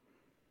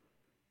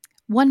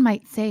 One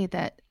might say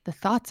that the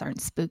thoughts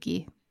aren't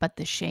spooky, but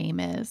the shame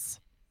is.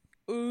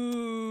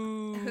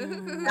 Ooh.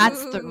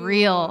 That's the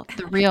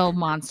real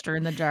monster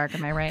in the dark.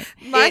 Am I right?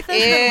 Martha's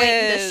been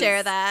waiting to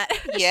share that.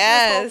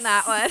 Yes. She was holding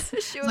that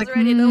one. She was like,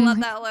 ready to let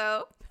that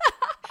low.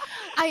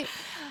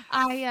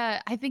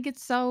 I think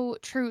it's so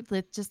true.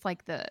 It's just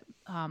like the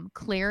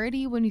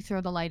clarity when you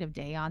throw the light of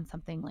day on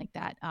something like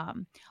that.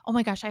 Oh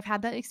my gosh, I've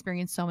had that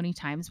experience so many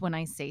times when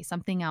I say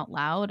something out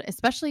loud,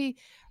 especially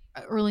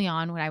early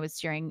on when I was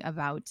sharing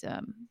about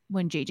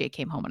when JJ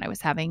came home and I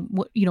was having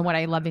what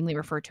I lovingly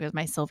refer to as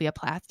my Sylvia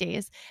Plath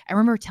days. I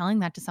remember telling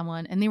that to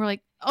someone and they were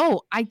like,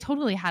 oh, I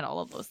totally had all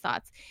of those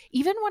thoughts.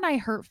 Even when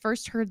I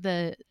first heard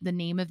the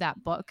name of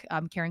that book,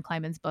 Karen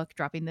Kleiman's book,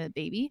 Dropping the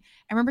Baby,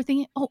 I remember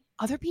thinking, oh,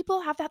 other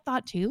people have that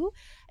thought too.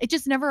 It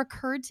just never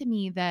occurred to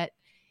me that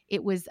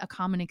it was a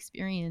common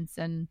experience.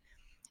 And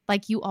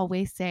like you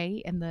always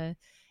say in the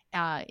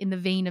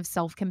vein of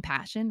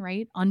self-compassion,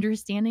 right?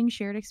 Understanding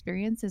shared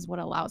experience is what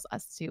allows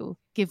us to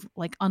give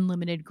like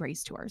unlimited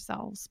grace to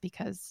ourselves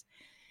because,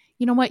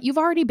 you know what? You've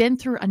already been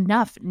through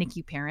enough,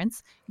 NICU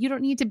parents. You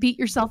don't need to beat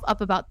yourself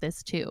up about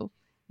this too.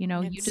 You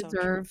know, you It's so true.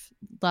 deserve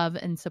love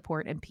and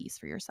support and peace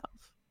for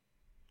yourself.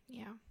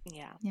 Yeah.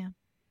 Yeah.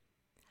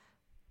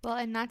 Well,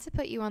 and not to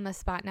put you on the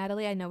spot,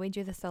 Natalie, I know we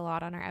do this a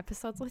lot on our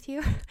episodes with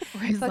you.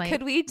 Where it's But like,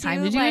 could we do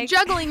time to do a like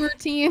juggling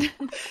routine?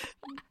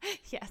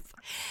 Yes.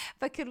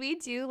 But could we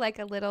do like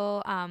a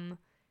little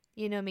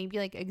maybe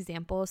like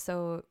example,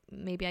 so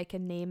maybe I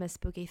can name a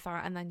spooky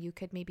thought and then you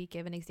could maybe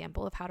give an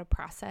example of how to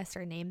process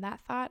or name that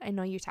thought. I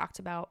know you talked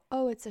about,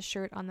 oh, it's a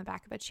shirt on the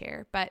back of a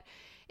chair, but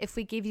if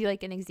we give you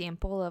like an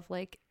example of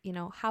like,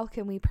 how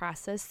can we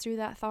process through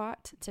that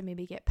thought to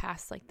maybe get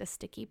past like the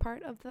sticky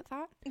part of the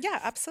thought? Yeah,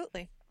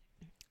 absolutely.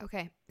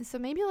 Okay. So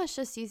maybe let's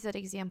just use that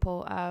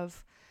example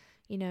of,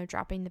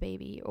 dropping the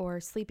baby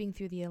or sleeping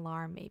through the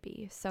alarm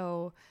maybe.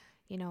 So,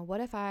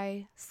 what if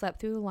I slept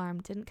through the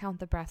alarm, didn't count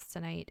the breaths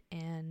tonight,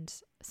 and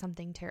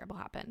something terrible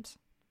happened?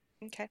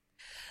 Okay.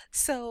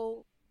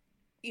 So,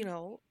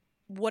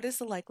 what is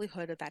the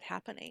likelihood of that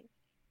happening?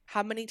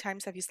 How many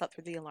times have you slept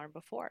through the alarm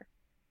before?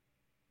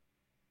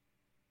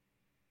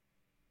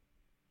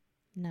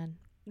 None.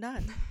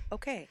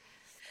 Okay.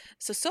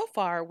 So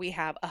far we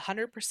have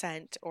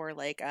 100% or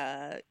like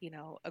a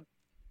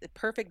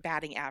perfect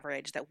batting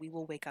average that we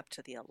will wake up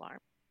to the alarm.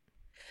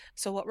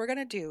 So what we're going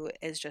to do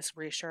is just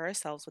reassure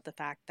ourselves with the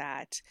fact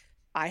that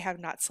I have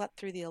not slept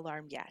through the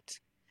alarm yet.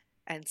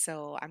 And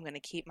so I'm going to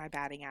keep my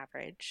batting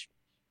average,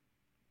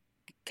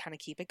 kind of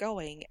keep it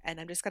going. And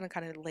I'm just going to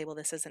kind of label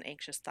this as an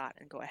anxious thought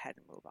and go ahead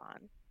and move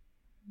on.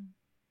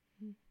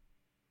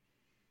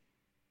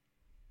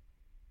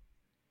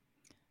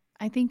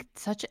 I think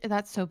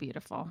that's so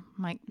beautiful.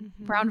 Mike,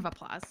 round of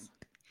applause.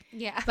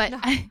 Yeah. But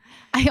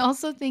I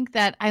also think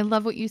that I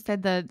love what you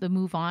said, the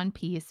move on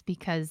piece,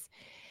 because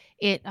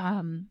it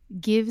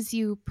gives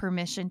you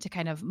permission to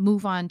kind of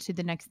move on to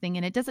the next thing.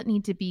 And it doesn't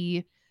need to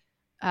be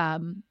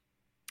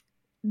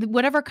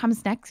whatever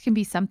comes next can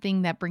be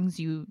something that brings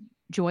you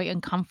joy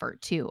and comfort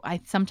too.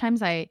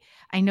 Sometimes I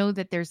know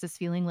that there's this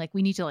feeling like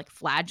we need to like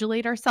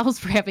flagellate ourselves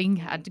for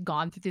having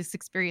gone through this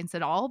experience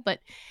at all, but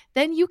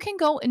then you can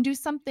go and do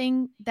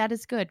something that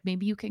is good.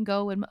 Maybe you can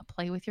go and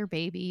play with your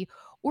baby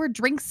or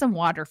drink some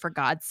water for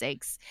God's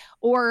sakes,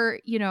 or,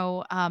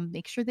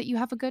 make sure that you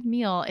have a good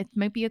meal. It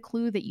might be a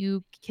clue that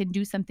you can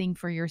do something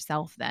for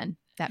yourself then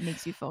that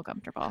makes you feel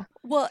comfortable.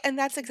 Well, and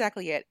that's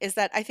exactly it, is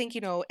that I think,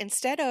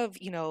 instead of,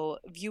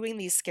 viewing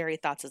these scary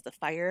thoughts as the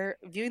fire,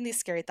 viewing these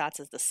scary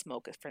thoughts as the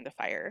smoke from the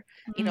fire,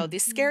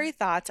 these scary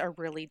thoughts are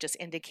really just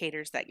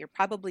indicators that you're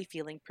probably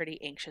feeling pretty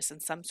anxious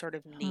and some sort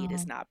of need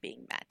is not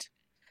being met.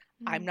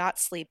 I'm not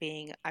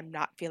sleeping. I'm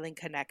not feeling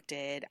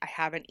connected. I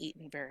haven't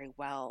eaten very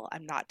well.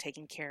 I'm not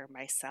taking care of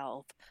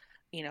myself.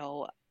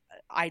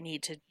 I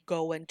need to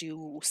go and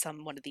do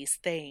one of these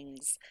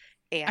things.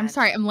 And I'm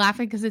sorry, I'm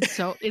laughing because it's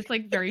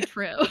like very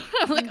true.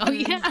 I'm like, oh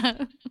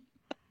yeah.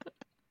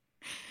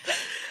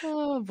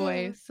 Oh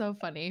boy, so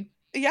funny.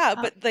 Yeah,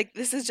 but like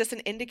this is just an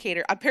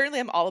indicator.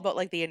 Apparently, I'm all about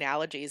like the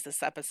analogies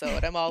this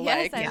episode. I'm all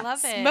Yes, like, I love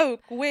it.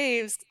 Smoke,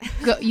 waves.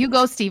 You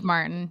go, Steve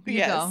Martin. You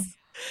go.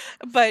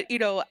 But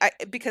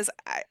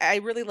I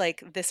really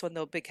like this one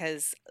though,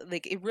 because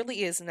like it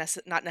really is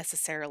not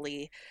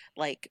necessarily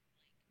like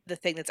the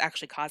thing that's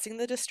actually causing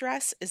the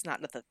distress is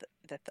not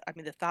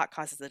the thought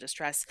causes the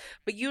distress,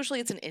 but usually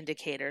it's an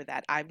indicator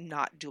that I'm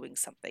not doing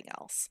something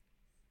else.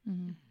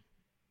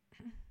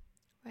 Mm-hmm.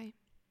 Right.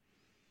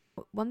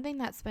 One thing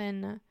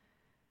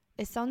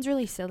it sounds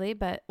really silly,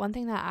 but one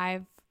thing that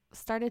I've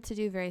started to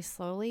do very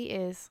slowly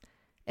is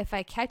if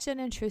I catch an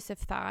intrusive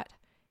thought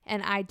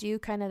and I do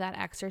kind of that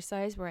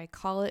exercise where I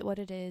call it what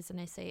it is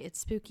and I say it's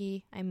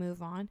spooky, I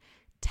move on,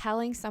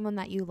 telling someone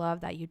that you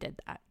love that you did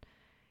that.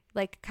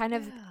 Like kind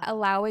of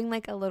allowing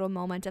like a little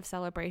moment of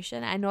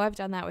celebration. I know I've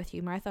done that with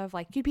you, Martha, of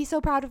like, you'd be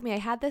so proud of me. I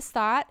had this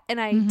thought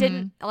and I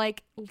didn't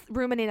like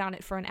ruminate on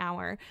it for an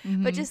hour,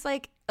 but just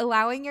like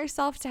allowing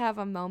yourself to have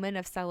a moment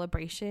of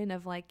celebration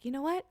of like, you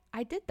know what?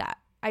 I did that.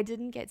 I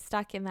didn't get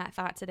stuck in that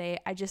thought today.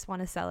 I just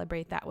want to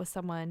celebrate that with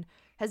someone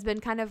has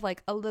been kind of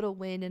like a little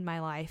win in my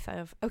life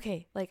of,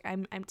 okay, like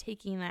I'm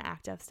taking that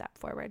active step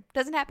forward.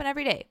 Doesn't happen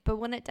every day, but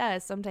when it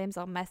does, sometimes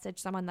I'll message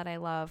someone that I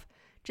love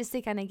just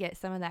to kind of get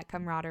some of that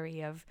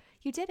camaraderie of,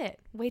 you did it.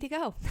 Way to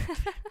go.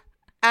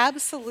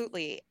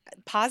 Absolutely.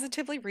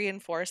 Positively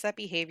reinforce that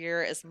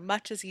behavior as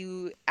much as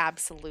you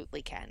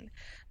absolutely can.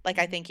 Like,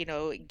 I think,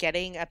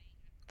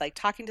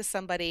 talking to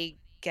somebody,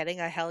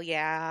 getting a hell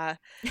yeah,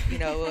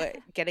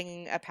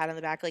 getting a pat on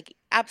the back, like,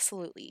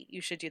 absolutely,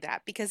 you should do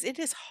that because it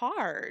is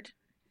hard.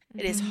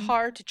 It is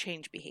hard to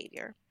change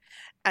behavior.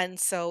 And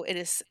so it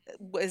is,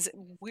 as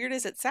weird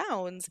as it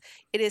sounds,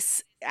 it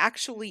is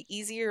actually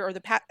easier, or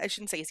the path, I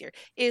shouldn't say easier,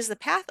 it is the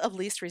path of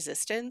least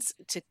resistance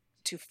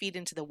to feed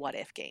into the what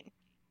if game.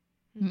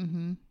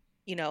 Mm-hmm.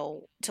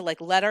 To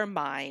like let our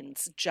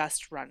minds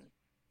just run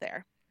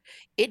there.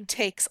 It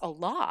takes a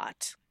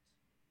lot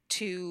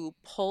to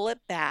pull it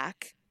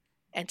back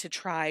and to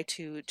try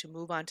to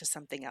move on to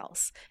something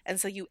else. And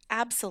so you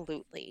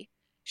absolutely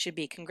should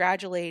be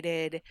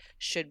congratulated,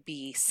 should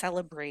be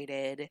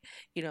celebrated,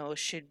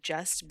 should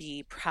just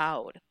be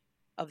proud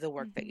of the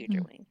work that you're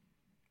doing.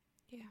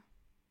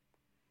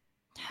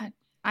 Yeah.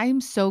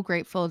 I'm so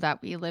grateful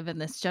that we live in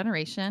this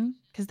generation,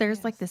 because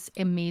there's like this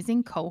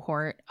amazing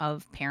cohort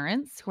of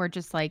parents who are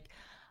just like,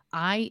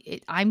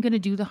 I'm going to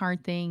do the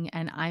hard thing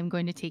and I'm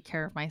going to take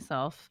care of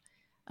myself.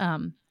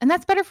 And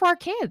that's better for our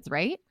kids,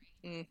 right?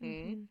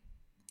 Mm-hmm.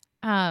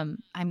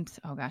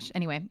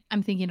 Anyway,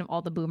 I'm thinking of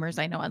all the boomers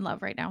I know and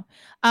love right now.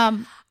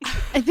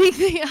 I think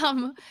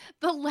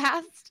the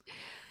last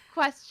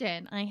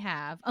question I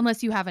have,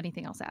 unless you have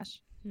anything else, Ash.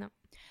 No.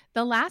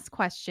 The last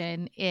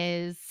question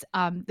is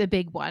the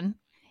big one,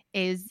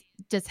 is,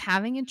 does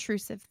having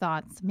intrusive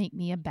thoughts make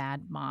me a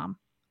bad mom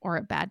or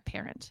a bad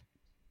parent?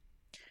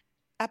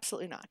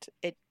 Absolutely not.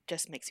 It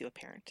just makes you a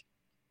parent.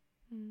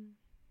 Well,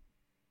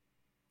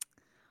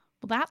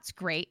 that's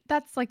great.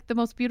 That's like the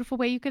most beautiful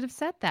way you could have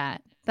said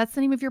that. That's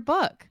the name of your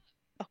book.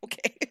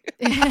 Okay.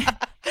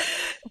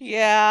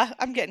 Yeah,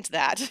 I'm getting to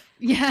that.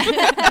 Yeah.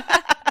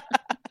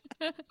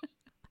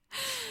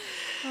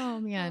 Oh,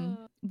 man.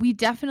 We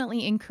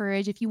definitely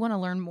encourage, if you want to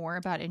learn more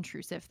about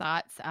intrusive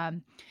thoughts,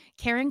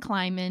 Karen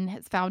Kleiman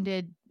has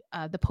founded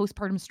the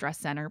Postpartum Stress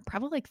Center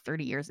probably like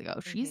 30 years ago.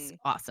 She's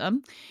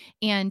awesome.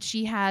 And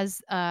she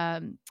has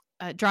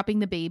Dropping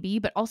the Baby,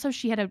 but also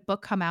she had a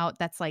book come out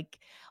that's like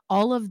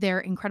all of their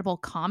incredible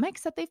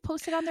comics that they've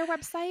posted on their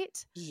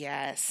website.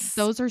 Yes.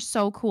 Those are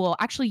so cool.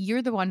 Actually,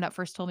 you're the one that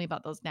first told me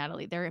about those,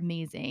 Natalie. They're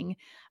amazing.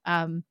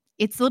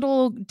 It's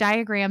little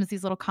diagrams,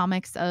 these little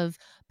comics of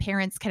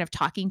parents kind of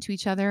talking to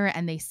each other,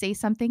 and they say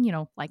something,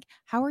 like,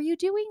 how are you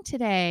doing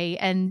today?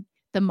 And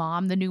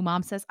the new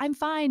mom says, I'm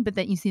fine. But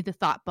then you see the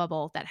thought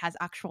bubble that has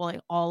actually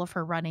all of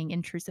her running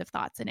intrusive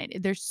thoughts in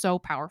it. They're so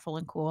powerful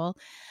and cool.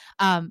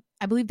 I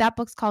believe that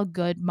book's called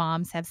Good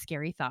Moms Have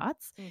Scary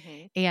Thoughts.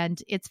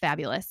 And it's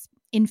fabulous.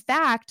 In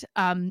fact,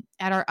 at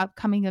our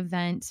upcoming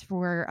event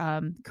for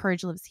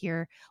Courage Lives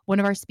Here,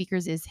 one of our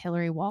speakers is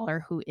Hillary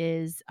Waller, who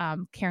is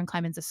Karen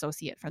Kleiman's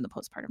associate from the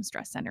Postpartum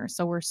Stress Center.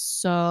 So we're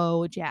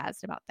so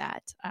jazzed about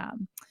that.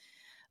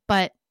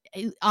 But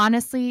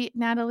honestly,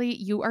 Natalie,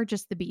 you are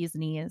just the bee's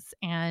knees,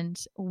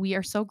 and we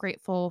are so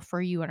grateful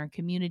for you and our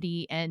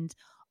community and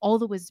all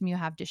the wisdom you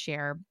have to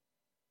share.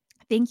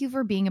 Thank you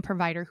for being a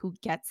provider who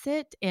gets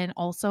it and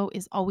also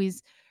is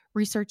always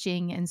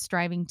researching and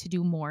striving to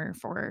do more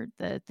for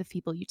the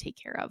people you take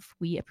care of.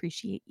 We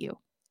appreciate you.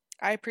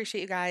 I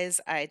appreciate you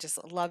guys. I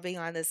just love being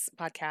on this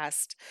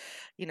podcast,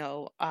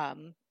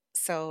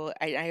 so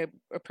I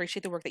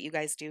appreciate the work that you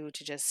guys do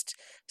to just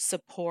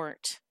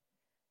support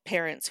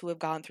parents who have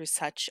gone through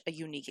such a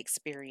unique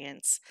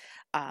experience,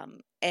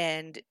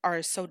 and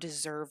are so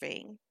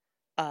deserving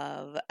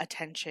of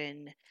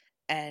attention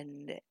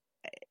and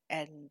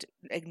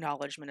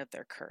acknowledgement of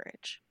their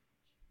courage.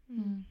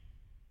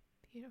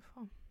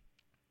 Beautiful.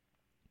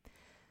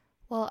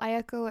 Well, I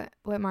echo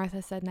what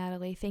Martha said,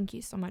 Natalie. Thank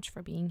you so much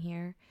for being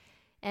here.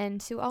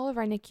 And to all of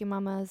our NICU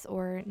mamas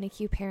or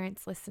NICU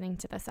parents listening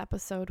to this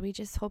episode, we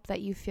just hope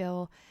that you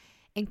feel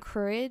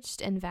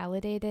encouraged and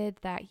validated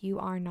that you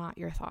are not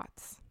your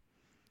thoughts.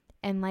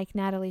 And like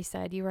Natalie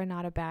said, you are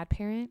not a bad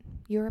parent.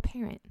 You're a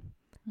parent.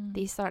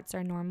 These thoughts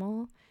are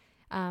normal.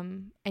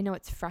 I know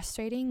it's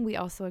frustrating. We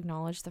also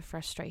acknowledge the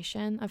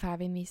frustration of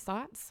having these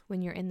thoughts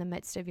when you're in the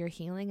midst of your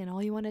healing and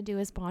all you want to do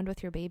is bond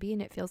with your baby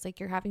and it feels like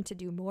you're having to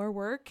do more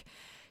work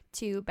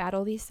to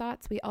battle these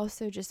thoughts. We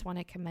also just want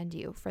to commend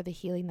you for the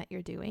healing that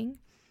you're doing,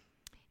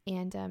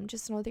 and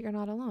just know that you're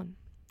not alone.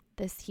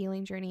 This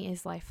healing journey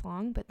is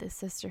lifelong, but this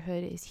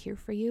sisterhood is here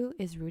for you,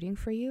 is rooting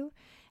for you,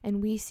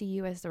 and we see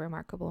you as the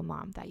remarkable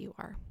mom that you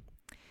are.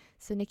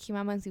 So NICU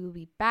Mamas, we will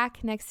be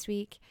back next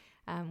week.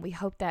 We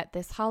hope that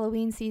this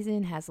Halloween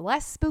season has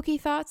less spooky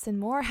thoughts and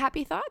more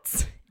happy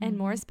thoughts and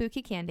more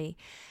spooky candy.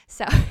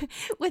 So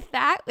with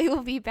that, we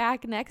will be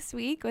back next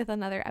week with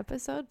another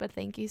episode, but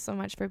thank you so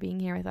much for being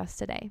here with us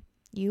today.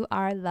 You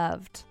are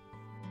loved.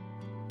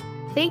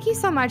 Thank you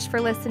so much for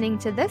listening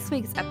to this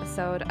week's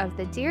episode of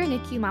the Dear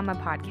NICU Mama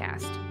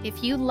podcast.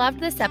 If you loved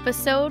this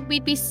episode,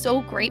 we'd be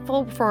so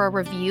grateful for a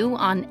review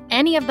on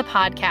any of the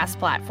podcast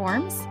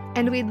platforms.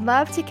 And we'd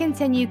love to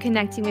continue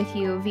connecting with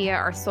you via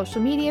our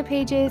social media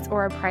pages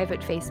or a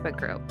private Facebook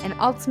group. And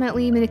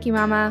ultimately, NICU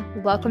Mama,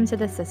 welcome to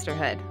the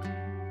sisterhood.